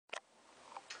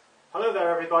Hello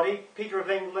there everybody, Peter of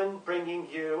England bringing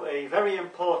you a very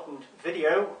important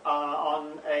video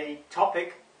on a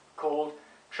topic called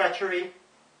treachery,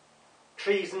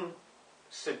 treason,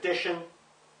 sedition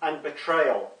and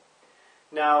betrayal.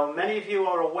 Now many of you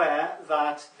are aware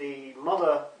that the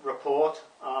Mueller report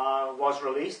was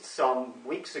released some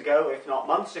weeks ago, if not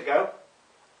months ago,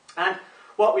 and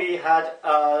what we had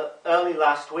early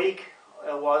last week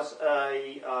was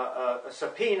a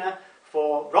subpoena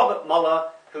for Robert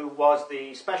Mueller, who was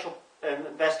the special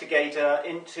investigator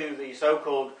into the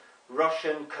so-called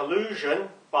Russian collusion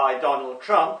by Donald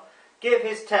Trump, give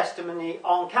his testimony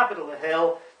on Capitol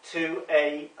Hill to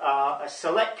a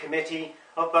select committee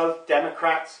of both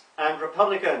Democrats and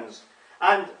Republicans.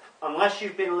 And unless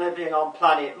you've been living on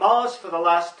planet Mars for the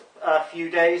last few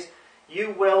days,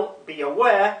 you will be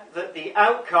aware that the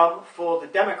outcome for the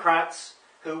Democrats,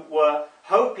 who were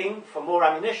hoping for more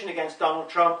ammunition against Donald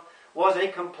Trump, was a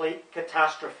complete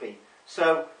catastrophe.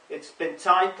 So it's been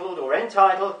titled or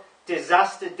entitled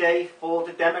Disaster Day for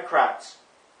the Democrats.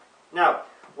 Now,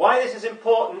 why this is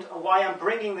important and why I'm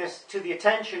bringing this to the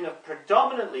attention of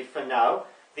predominantly for now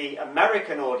the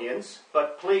American audience,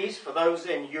 but please, for those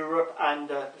in Europe and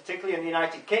particularly in the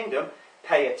United Kingdom,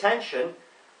 pay attention.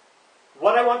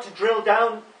 What I want to drill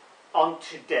down on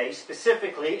today,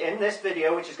 specifically in this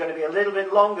video, which is going to be a little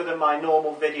bit longer than my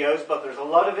normal videos, but there's a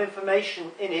lot of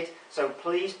information in it, so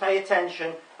please pay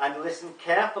attention and listen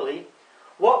carefully.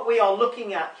 What we are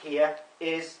looking at here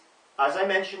is, as I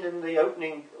mentioned in the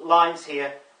opening lines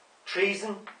here,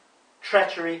 treason,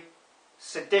 treachery,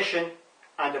 sedition,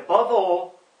 and above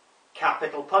all,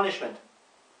 capital punishment.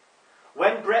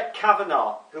 When Brett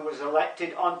Kavanaugh, who was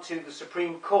elected onto the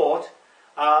Supreme Court,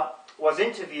 was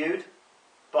interviewed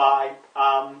by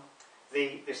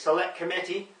the select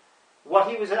committee, what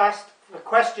he was asked the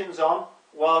questions on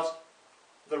was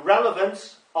the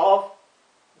relevance of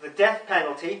the death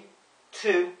penalty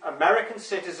to American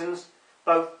citizens,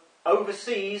 both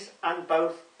overseas and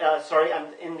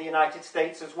and in the United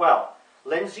States as well.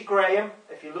 Lindsey Graham,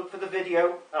 if you look for the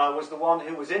video, was the one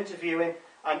who was interviewing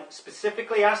and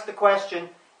specifically asked the question,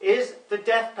 is the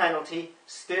death penalty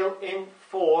still in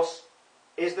force?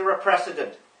 Is there a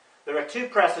precedent? There are two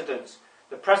precedents.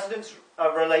 The precedents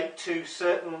relate to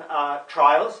certain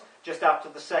trials just after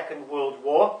the Second World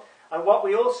War. And what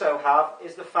we also have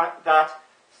is the fact that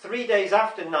 3 days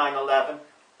after 9/11,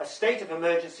 a state of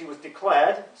emergency was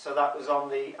declared. So that was on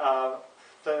the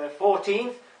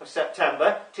 14th of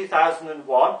September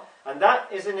 2001. And that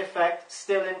is in effect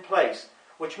still in place,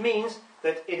 which means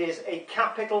that it is a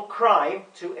capital crime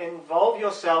to involve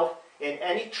yourself in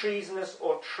any treasonous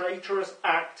or traitorous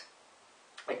act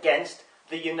against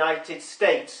the United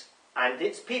States and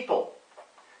its people.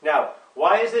 Now,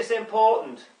 why is this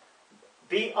important?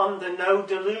 Be under no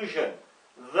delusion.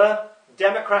 The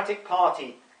Democratic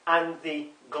Party and the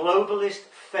globalist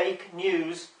fake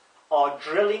news are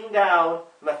drilling down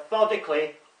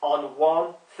methodically on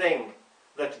one thing,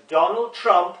 that Donald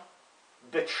Trump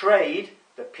betrayed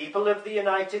the people of the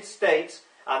United States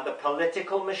and the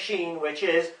political machine, which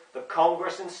is the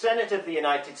Congress and Senate of the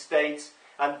United States,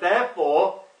 and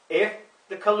therefore, if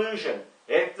the collusion,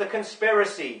 if the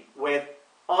conspiracy with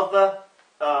other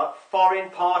foreign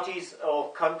parties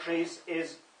or countries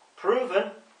is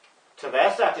proven, to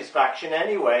their satisfaction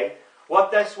anyway, what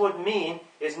this would mean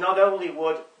is not only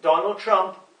would Donald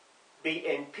Trump be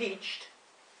impeached,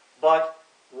 but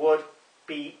would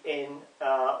be in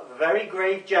very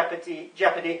grave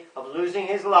jeopardy of losing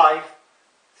his life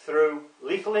through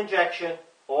lethal injection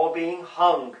or being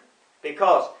hung,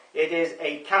 because it is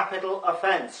a capital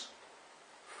offence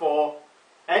for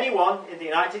anyone in the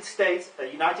United States, a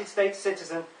United States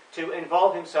citizen, to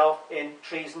involve himself in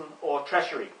treason or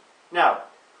treachery. Now,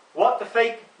 what the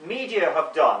fake media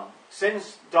have done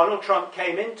since Donald Trump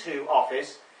came into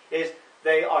office is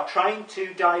they are trying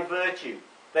to divert you.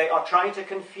 They are trying to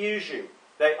confuse you.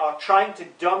 They are trying to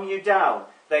dumb you down.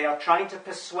 They are trying to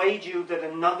persuade you that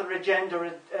another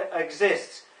agenda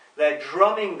exists. They're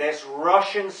drumming this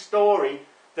Russian story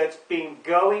that's been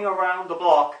going around the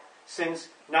block since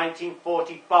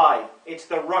 1945. It's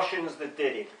the Russians that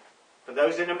did it. For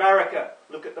those in America,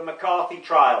 look at the McCarthy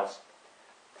trials.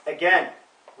 Again,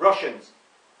 Russians.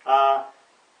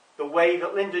 The way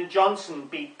that Lyndon Johnson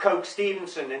beat Coke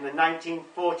Stevenson in the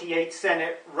 1948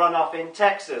 Senate runoff in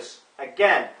Texas.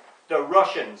 Again, the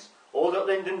Russians. All that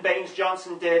Lyndon Baines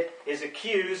Johnson did is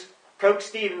accuse Coke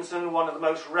Stevenson, one of the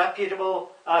most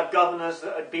reputable governors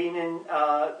that had been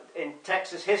in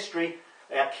Texas history,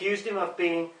 accused him of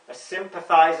being a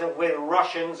sympathizer with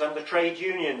Russians and the trade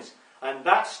unions. And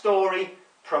that story,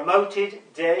 promoted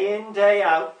day in, day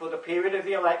out for the period of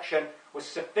the election, was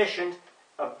sufficient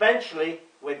eventually,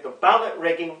 with the ballot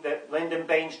rigging that Lyndon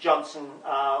Baines Johnson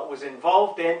was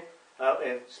involved in,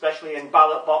 especially in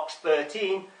ballot box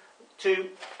 13, to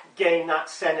gain that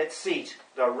Senate seat.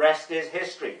 The rest is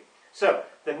history. So,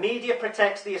 the media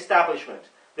protects the establishment.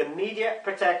 The media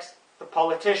protects the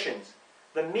politicians.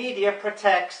 The media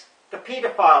protects the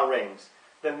paedophile rings.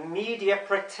 The media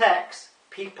protects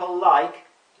people like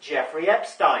Jeffrey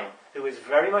Epstein, who is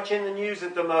very much in the news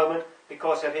at the moment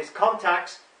because of his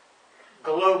contacts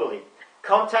globally.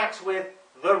 Contacts with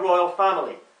the royal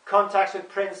family. Contacts with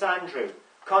Prince Andrew.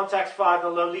 Contacts via the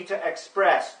Lolita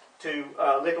Express to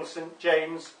Little St.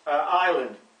 James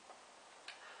Island.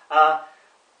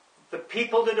 The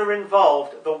people that are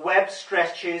involved, the web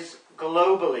stretches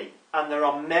globally, and there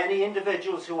are many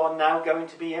individuals who are now going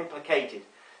to be implicated.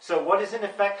 So what has in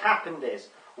effect happened is,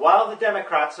 while the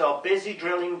Democrats are busy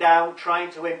drilling down,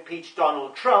 trying to impeach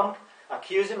Donald Trump,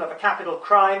 accuse him of a capital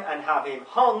crime and have him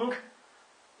hung,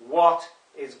 what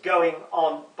is going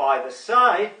on by the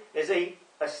side is a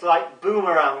slight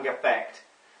boomerang effect.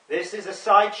 This is a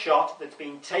side shot that's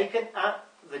been taken at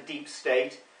the deep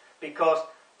state because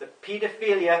the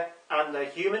paedophilia and the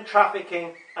human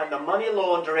trafficking and the money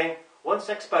laundering, once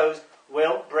exposed,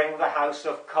 will bring the house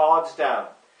of cards down.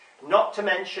 Not to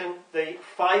mention the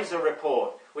Pfizer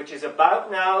report, which is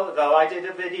about now, though I did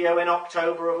a video in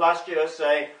October of last year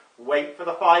saying, wait for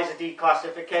the Pfizer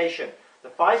declassification. The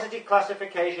Pfizer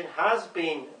declassification has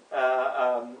been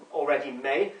already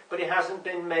made, but it hasn't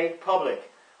been made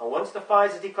public. And once the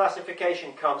Pfizer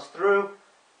declassification comes through,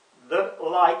 the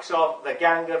likes of the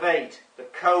Gang of Eight, the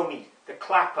Comey, the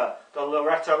Clapper, the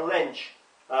Loretta Lynch,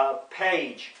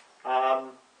 Page,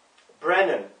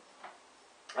 Brennan,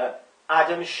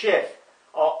 Adam Schiff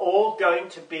are all going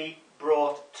to be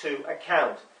brought to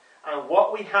account. And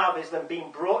what we have is them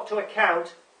being brought to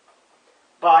account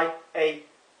by a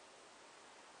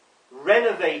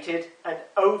renovated and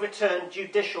overturned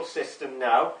judicial system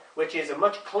now, which is a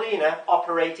much cleaner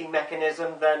operating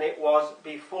mechanism than it was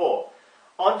before.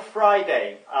 On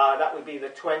Friday, that would be the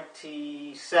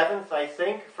 27th, I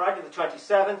think, Friday the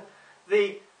 27th,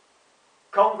 the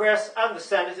Congress and the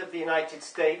Senate of the United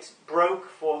States broke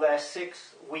for their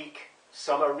 6-week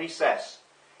summer recess.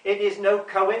 It is no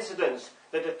coincidence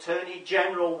that Attorney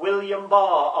General William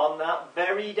Barr on that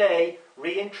very day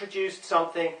reintroduced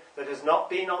something that has not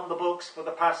been on the books for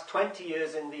the past 20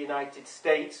 years in the United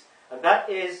States, and that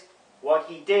is what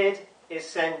he did is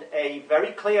send a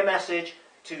very clear message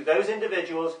to those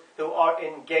individuals who are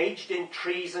engaged in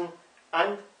treason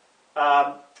and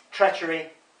treachery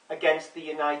against the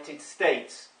United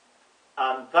States.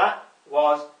 And that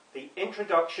was the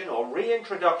introduction or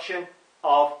reintroduction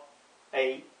of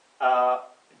a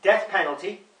death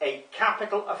penalty, a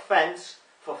capital offence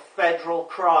for federal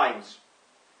crimes.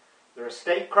 There are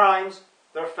state crimes,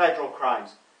 there are federal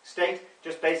crimes. State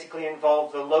just basically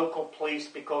involve the local police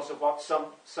because of what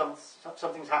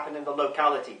something's happened in the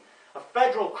locality. A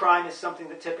federal crime is something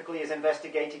that typically is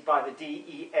investigated by the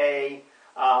DEA,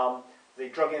 the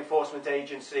Drug Enforcement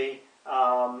Agency,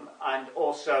 and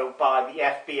also by the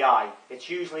FBI. It's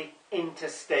usually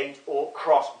interstate or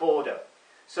cross-border.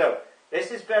 So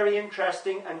this is very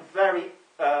interesting and very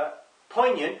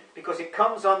poignant because it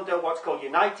comes under what's called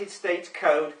United States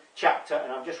Code Chapter,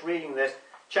 and I'm just reading this,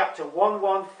 Chapter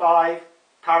 115,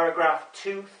 Paragraph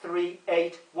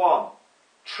 2381.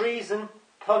 Treason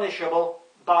punishable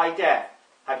by death.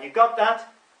 Have you got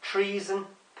that? Treason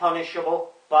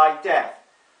punishable by death.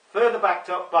 Further backed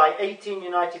up by 18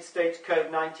 United States Code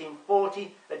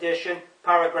 1940 edition,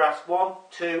 paragraphs 1,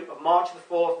 2 of March the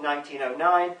 4th,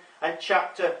 1909, and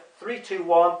Chapter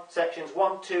 321, sections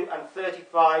 1, 2, and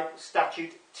 35,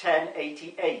 Statute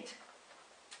 1088.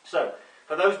 So,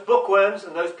 for those bookworms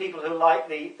and those people who like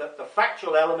the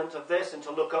factual element of this and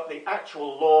to look up the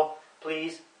actual law,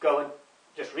 please go and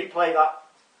just replay that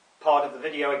part of the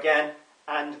video again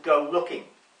and go looking.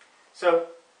 So,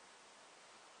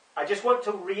 I just want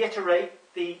to reiterate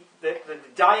the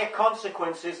dire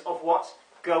consequences of what's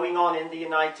going on in the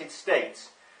United States.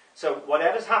 So,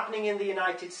 whatever's happening in the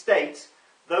United States,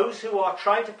 those who are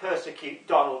trying to persecute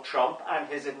Donald Trump and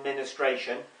his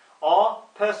administration are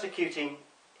persecuting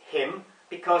him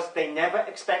because they never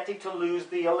expected to lose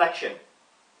the election.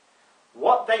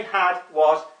 What they had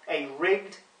was a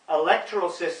rigged electoral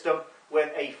system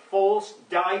with a false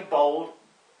die-bold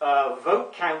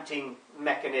vote counting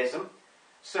mechanism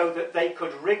so that they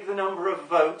could rig the number of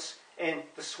votes in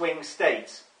the swing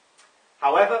states.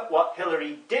 However, what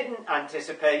Hillary didn't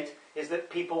anticipate is that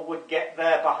people would get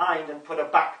there behind and put a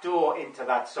back door into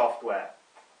that software.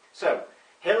 So,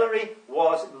 Hillary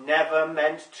was never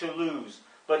meant to lose.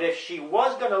 But if she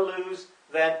was going to lose,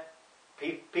 then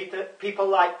People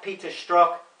like Peter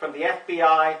Strzok from the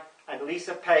FBI and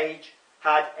Lisa Page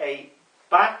had a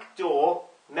backdoor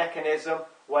mechanism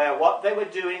where what they were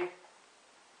doing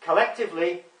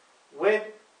collectively with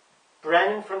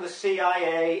Brennan from the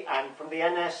CIA and from the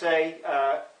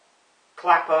NSA,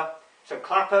 Clapper, so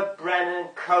Clapper, Brennan,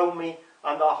 Comey,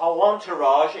 and the whole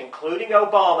entourage, including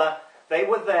Obama, they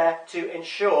were there to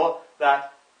ensure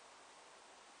that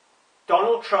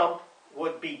Donald Trump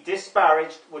would be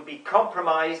disparaged, would be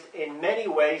compromised in many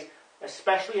ways,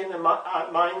 especially in the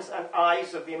minds and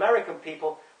eyes of the American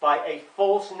people, by a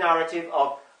false narrative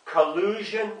of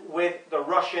collusion with the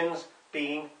Russians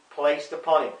being placed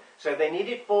upon him. So they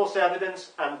needed false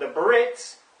evidence, and the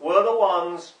Brits were the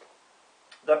ones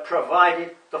that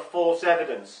provided the false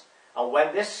evidence. And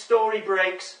when this story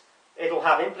breaks, it'll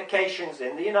have implications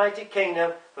in the United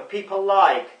Kingdom for people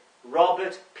like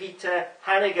Robert Peter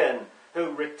Hannigan,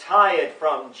 who retired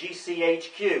from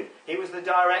GCHQ. He was the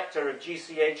director of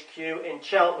GCHQ in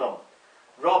Cheltenham.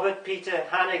 Robert Peter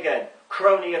Hannigan,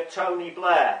 crony of Tony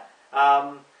Blair,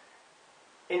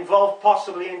 involved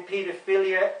possibly in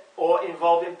paedophilia or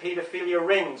involved in paedophilia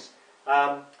rings.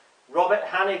 Robert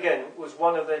Hannigan was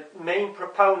one of the main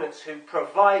proponents who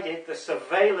provided the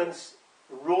surveillance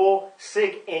raw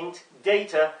SIG-int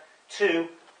data to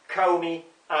Comey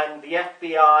and the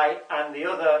FBI and the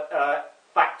other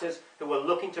factors who were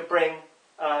looking to bring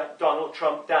Donald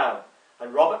Trump down.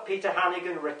 And Robert Peter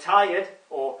Hannigan retired,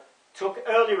 or took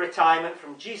early retirement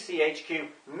from GCHQ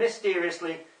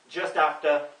mysteriously just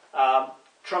after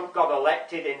Trump got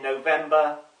elected in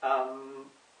November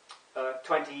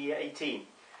 2018.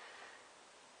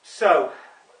 So,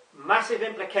 massive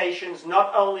implications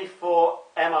not only for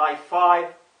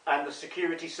MI5 and the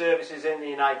security services in the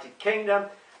United Kingdom,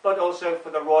 but also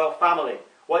for the royal family.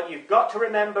 What you've got to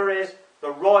remember is the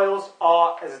royals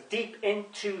are as deep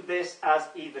into this as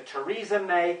either Theresa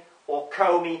May or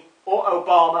Comey or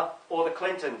Obama or the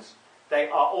Clintons. They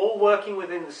are all working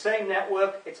within the same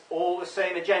network. It's all the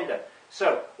same agenda.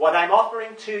 So, what I'm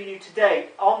offering to you today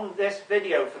on this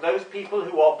video, for those people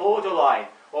who are borderline,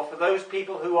 or for those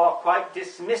people who are quite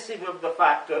dismissive of the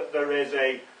fact that there is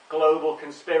a global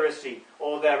conspiracy,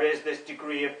 or there is this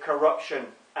degree of corruption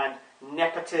and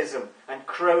nepotism and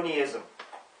cronyism.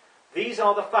 These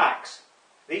are the facts.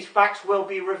 These facts will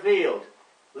be revealed.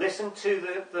 Listen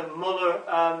to the Mueller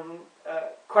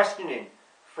questioning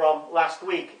from last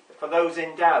week, for those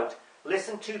in doubt.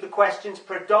 Listen to the questions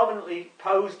predominantly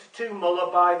posed to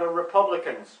Mueller by the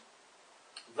Republicans.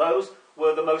 Those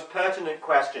were the most pertinent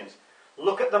questions.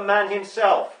 Look at the man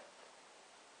himself.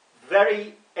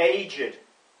 Very aged,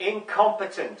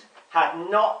 incompetent, had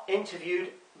not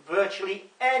interviewed virtually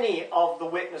any of the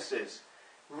witnesses.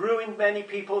 Ruined many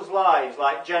people's lives,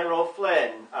 like General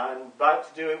Flynn, and about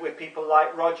to do it with people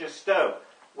like Roger Stone,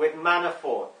 with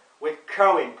Manafort, with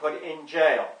Cohen put in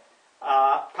jail,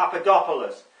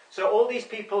 Papadopoulos. So all these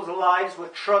people's lives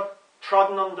were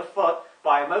trodden underfoot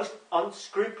by a most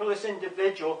unscrupulous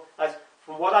individual, as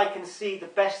from what I can see, the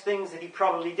best things that he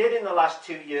probably did in the last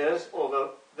 2 years,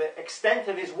 or the extent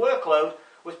of his workload,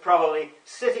 was probably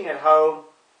sitting at home,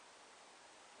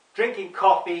 drinking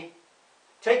coffee,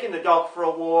 taking the dog for a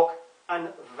walk,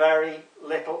 and very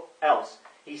little else.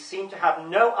 He seemed to have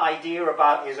no idea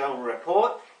about his own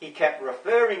report. He kept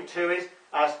referring to it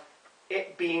as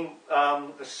it being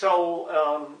the sole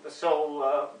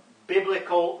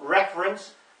biblical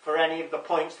reference for any of the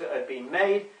points that had been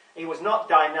made. He was not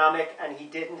dynamic, and he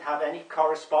didn't have any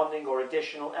corresponding or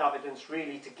additional evidence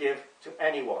really to give to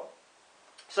anyone.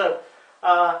 So,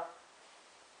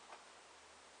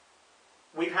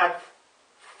 we've had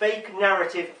fake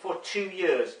narrative for 2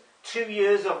 years. 2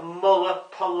 years of Mueller,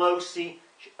 Pelosi,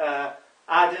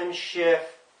 Adam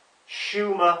Schiff,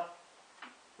 Schumer,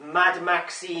 Mad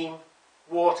Maxine,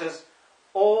 Waters,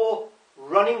 all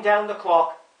running down the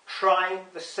clock, trying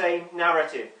the same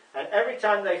narrative. And every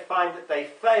time they find that they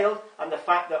failed, and the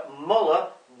fact that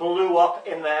Mueller blew up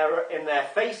in their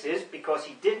faces because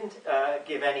he didn't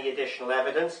give any additional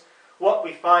evidence, what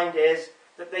we find is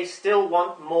that they still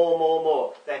want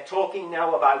more. They're talking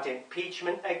now about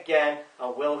impeachment again,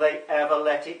 and will they ever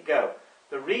let it go?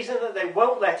 The reason that they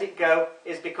won't let it go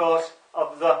is because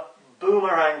of the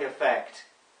boomerang effect.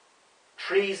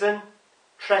 Treason,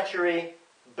 treachery,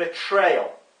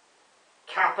 betrayal.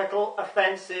 Capital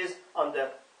offences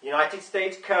under United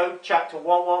States Code Chapter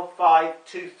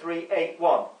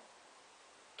 1152381.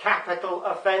 Capital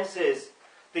offences.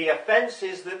 The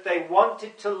offences that they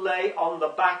wanted to lay on the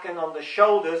back and on the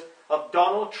shoulders of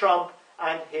Donald Trump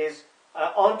and his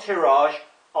entourage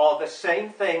are the same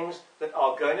things that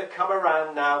are going to come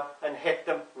around now and hit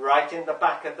them right in the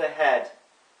back of the head.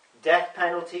 Death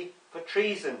penalty, for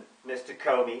treason, Mr.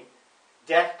 Comey.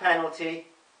 Death penalty,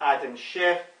 Adam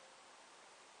Schiff,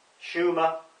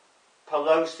 Schumer,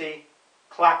 Pelosi,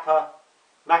 Clapper,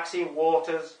 Maxine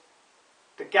Waters,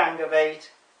 the Gang of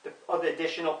Eight, the other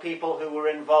additional people who were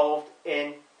involved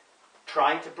in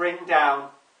trying to bring down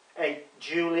a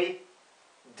duly,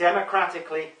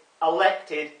 democratically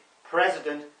elected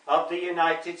President of the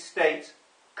United States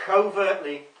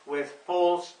covertly with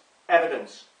false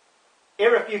evidence.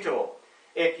 Irrefutable.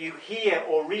 If you hear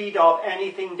or read of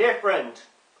anything different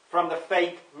from the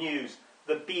fake news,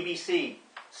 the BBC,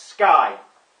 Sky,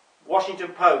 Washington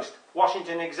Post,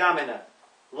 Washington Examiner,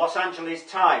 Los Angeles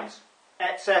Times,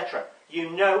 etc., you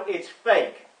know it's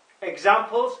fake.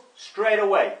 Examples? Straight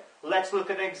away. Let's look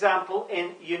at an example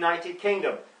in United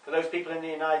Kingdom. For those people in the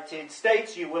United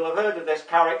States, you will have heard of this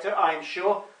character, I'm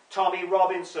sure. Tommy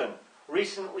Robinson,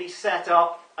 recently set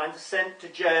up and sent to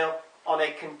jail on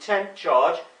a contempt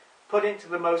charge, put into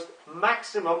the most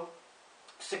maximum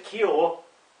secure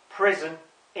prison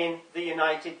in the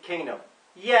United Kingdom.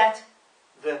 Yet,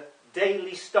 the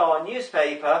Daily Star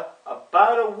newspaper,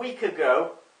 about a week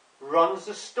ago, runs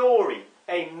a story,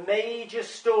 a major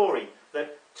story,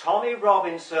 that Tommy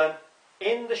Robinson,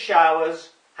 in the showers,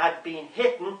 had been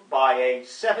hidden by a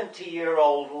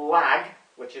 70-year-old lag,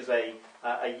 which is a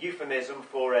euphemism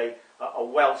for a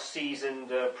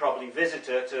well-seasoned, probably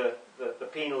visitor to the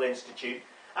Penal Institute,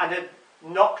 and had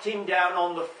knocked him down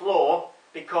on the floor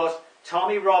because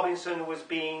Tommy Robinson was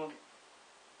being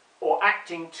or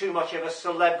acting too much of a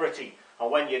celebrity.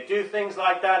 And when you do things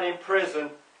like that in prison,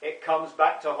 it comes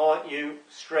back to haunt you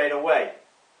straight away.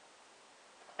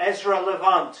 Ezra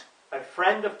Levant, a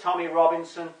friend of Tommy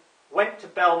Robinson, went to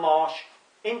Belmarsh,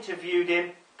 interviewed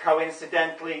him,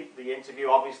 coincidentally, the interview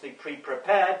obviously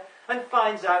pre-prepared, and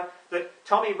finds out that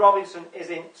Tommy Robinson is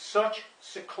in such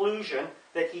seclusion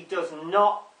that he does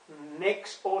not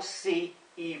mix or see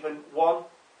even one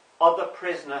other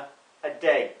prisoner a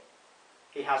day.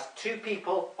 He has 2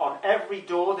 people on every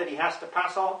door that he has to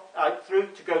pass out through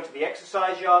to go to the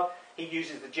exercise yard. He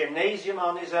uses the gymnasium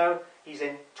on his own. He's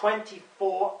in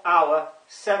 24-hour,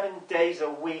 7 days a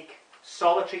week,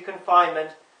 solitary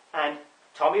confinement. And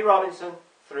Tommy Robinson,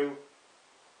 through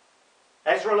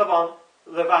Ezra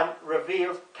Levant,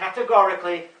 reveals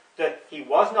categorically that he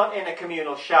was not in a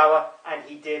communal shower and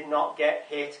he did not get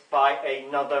hit by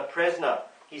another prisoner.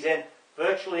 He's in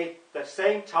virtually the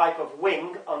same type of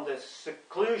wing under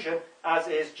seclusion as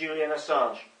is Julian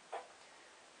Assange.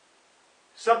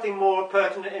 Something more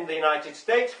pertinent in the United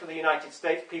States, for the United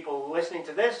States people listening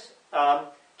to this,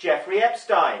 Jeffrey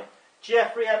Epstein.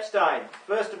 Jeffrey Epstein.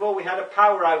 First of all, we had a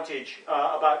power outage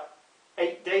about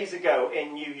 8 days ago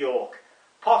in New York.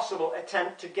 Possible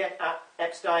attempt to get at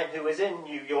Epstein, who is in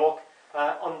New York,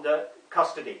 under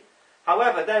custody.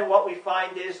 However, then what we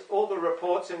find is all the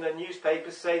reports in the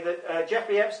newspapers say that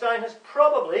Jeffrey Epstein has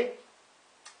probably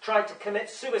tried to commit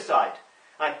suicide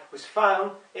and was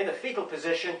found in a fetal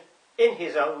position in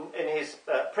his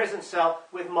prison cell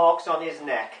with marks on his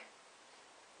neck.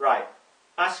 Right.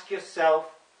 Ask yourself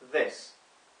this.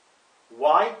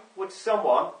 Why would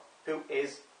someone who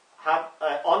is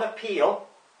on appeal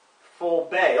for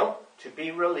bail to be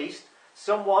released,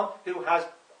 someone who has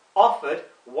offered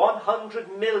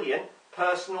 100 million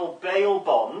personal bail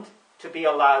bond to be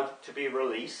allowed to be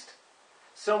released,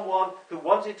 someone who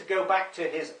wanted to go back to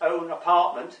his own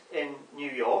apartment in New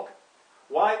York,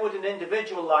 why would an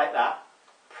individual like that,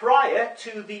 prior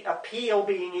to the appeal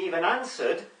being even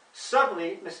answered,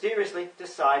 suddenly, mysteriously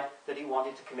decide that he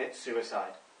wanted to commit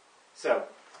suicide? So,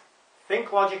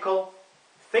 think logical,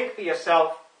 think for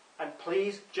yourself, and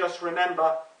please just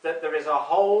remember that there is a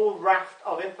whole raft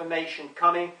of information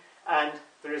coming, and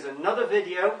there is another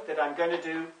video that I'm going to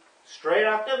do straight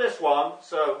after this one,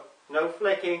 so no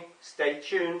flicking, stay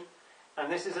tuned.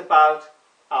 And this is about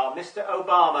our Mr.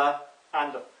 Obama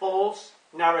and the false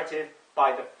narrative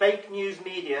by the fake news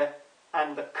media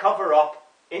and the cover-up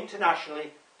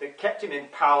internationally that kept him in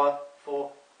power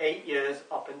for 8 years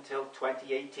up until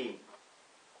 2018.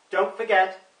 Don't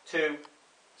forget to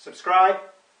subscribe,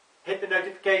 hit the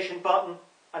notification button,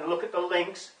 and look at the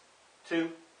links to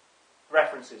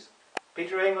references.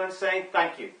 Peter England saying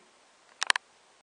thank you.